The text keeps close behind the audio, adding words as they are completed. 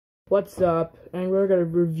What's up? And we're gonna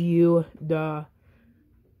review the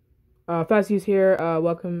fast use here.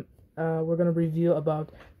 Welcome. We're gonna review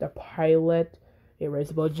about the Pilot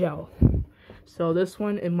erasable gel. So this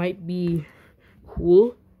one, it might be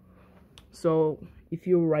cool. So if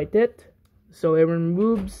you write it, so it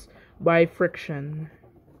removes by friction.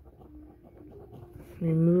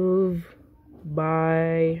 Remove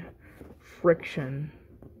by friction.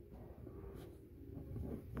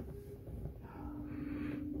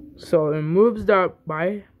 So it removes that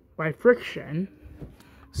by friction.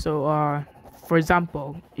 So for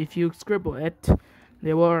example, if you scribble it,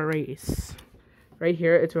 they will erase. Right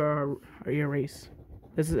here, it's a erase.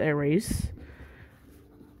 This is erase.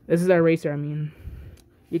 This is an eraser. I mean,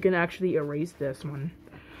 you can actually erase this one,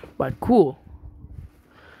 but cool.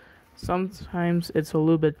 Sometimes it's a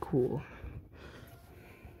little bit cool.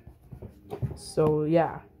 So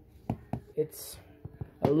yeah, it's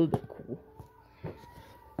a little bit cool.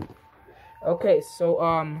 Okay, so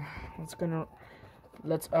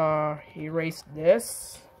let's erase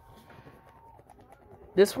this.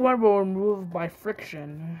 This one will remove by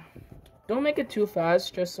friction. Don't make it too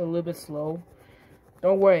fast, just a little bit slow.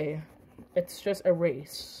 Don't worry, it's just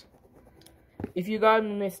erase. If you got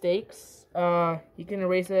mistakes, you can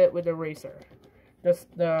erase it with eraser. Just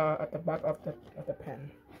at the back of the pen.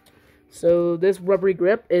 So this rubbery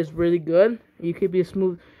grip is really good. You keep it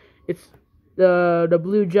smooth. It's the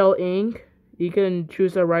blue gel ink. You can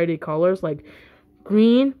choose a variety of colors like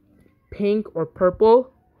green, pink, or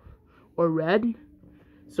purple, or red.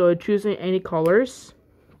 So choosing any colors.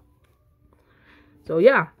 So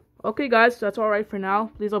yeah. Okay guys, that's alright for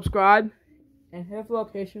now. Please subscribe and hit the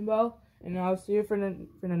notification bell. And I'll see you for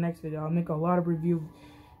the next video. I'll make a lot of review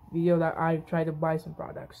video that I try to buy some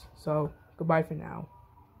products. So goodbye for now.